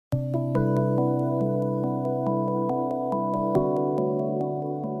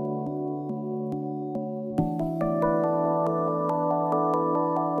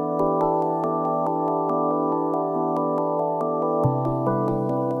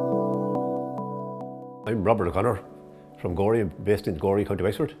I'm Robert O'Connor from Gorey. I'm based in Gorey, County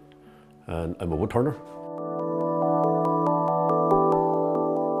Wexford, and I'm a woodturner.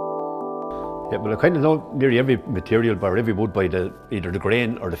 Yeah, well, I kind of know nearly every material or every wood by either the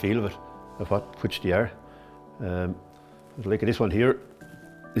grain or the feel of it, of which they are. Like this one here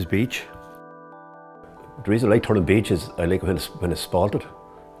is beech. The reason I like turning beech is I like when it's spalted,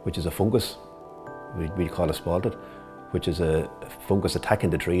 which is a fungus. We call it spalted, which is a fungus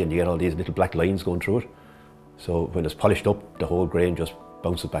attacking the tree, and you get all these little black lines going through it. So when it's polished up, the whole grain just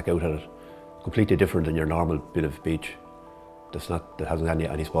bounces back out at it. Completely different than your normal bit of beech. That hasn't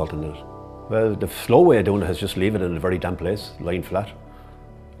any spalting in it. Well, the slow way of doing it is just leave it in a very damp place, lying flat,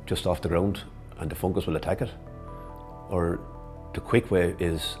 just off the ground, and the fungus will attack it. Or the quick way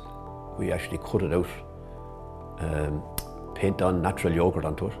is we actually cut it out, paint on natural yogurt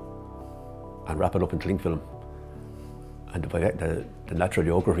onto it, and wrap it up in cling film. And the natural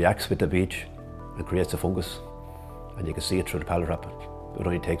yogurt reacts with the beech and creates a fungus, and you can see it through the pallet wrap. It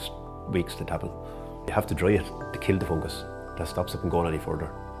only takes weeks to happen. You have to dry it to kill the fungus. That stops it from going any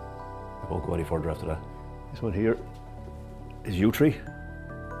further. It won't go any further after that. This one here is yew tree.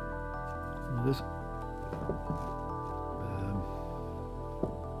 This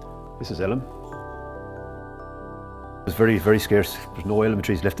is elm. It's very, very scarce. There's no elm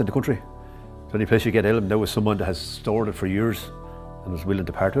trees left in the country. The only place you get elm now is someone that has stored it for years and is willing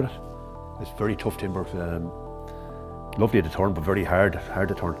to part with it. It's very tough timber. Lovely to turn, but very hard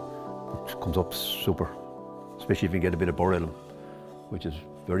to turn. It comes up super, especially if you get a bit of bur elm, which is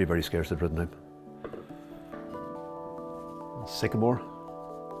very, very scarce at present time. Sycamore,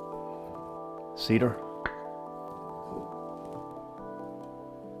 cedar,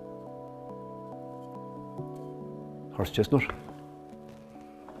 horse chestnut,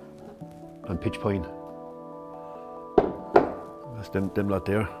 and pitch pine. That's them lot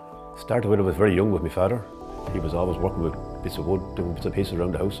there. Started with it, I was very young with my father. He was always working with bits of wood, doing bits and pieces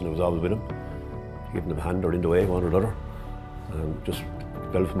around the house, and I was always with him, giving him a hand or in the way, one or another, and just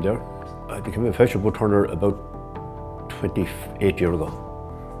developed from there. I became a professional woodturner about 28 years ago,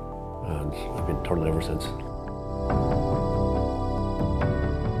 and I've been turning ever since.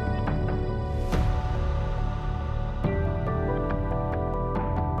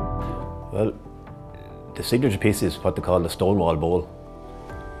 Well, the signature piece is what they call the Stonewall bowl,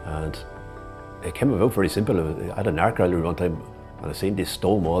 and it came about very simple. I had an art gallery one time, and I seen these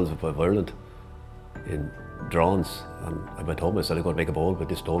stone walls of Ireland in drawings, and I went home and said I'm going to make a bowl with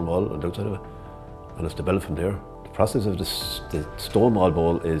this stone wall on the outside of it, and it's developed from there. The process of the stone wall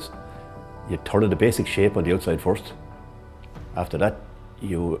bowl is you turn the basic shape on the outside first. After that,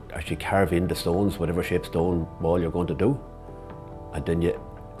 you actually carve in the stones, whatever shape stone wall you're going to do, and then you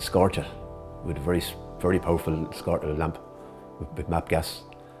scorch it with a very, very powerful lamp with MAP gas.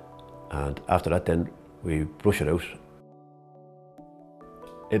 And after that, then we brush it out,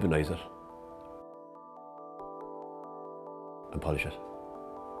 ebonize it, and polish it.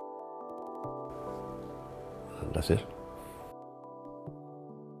 And that's it.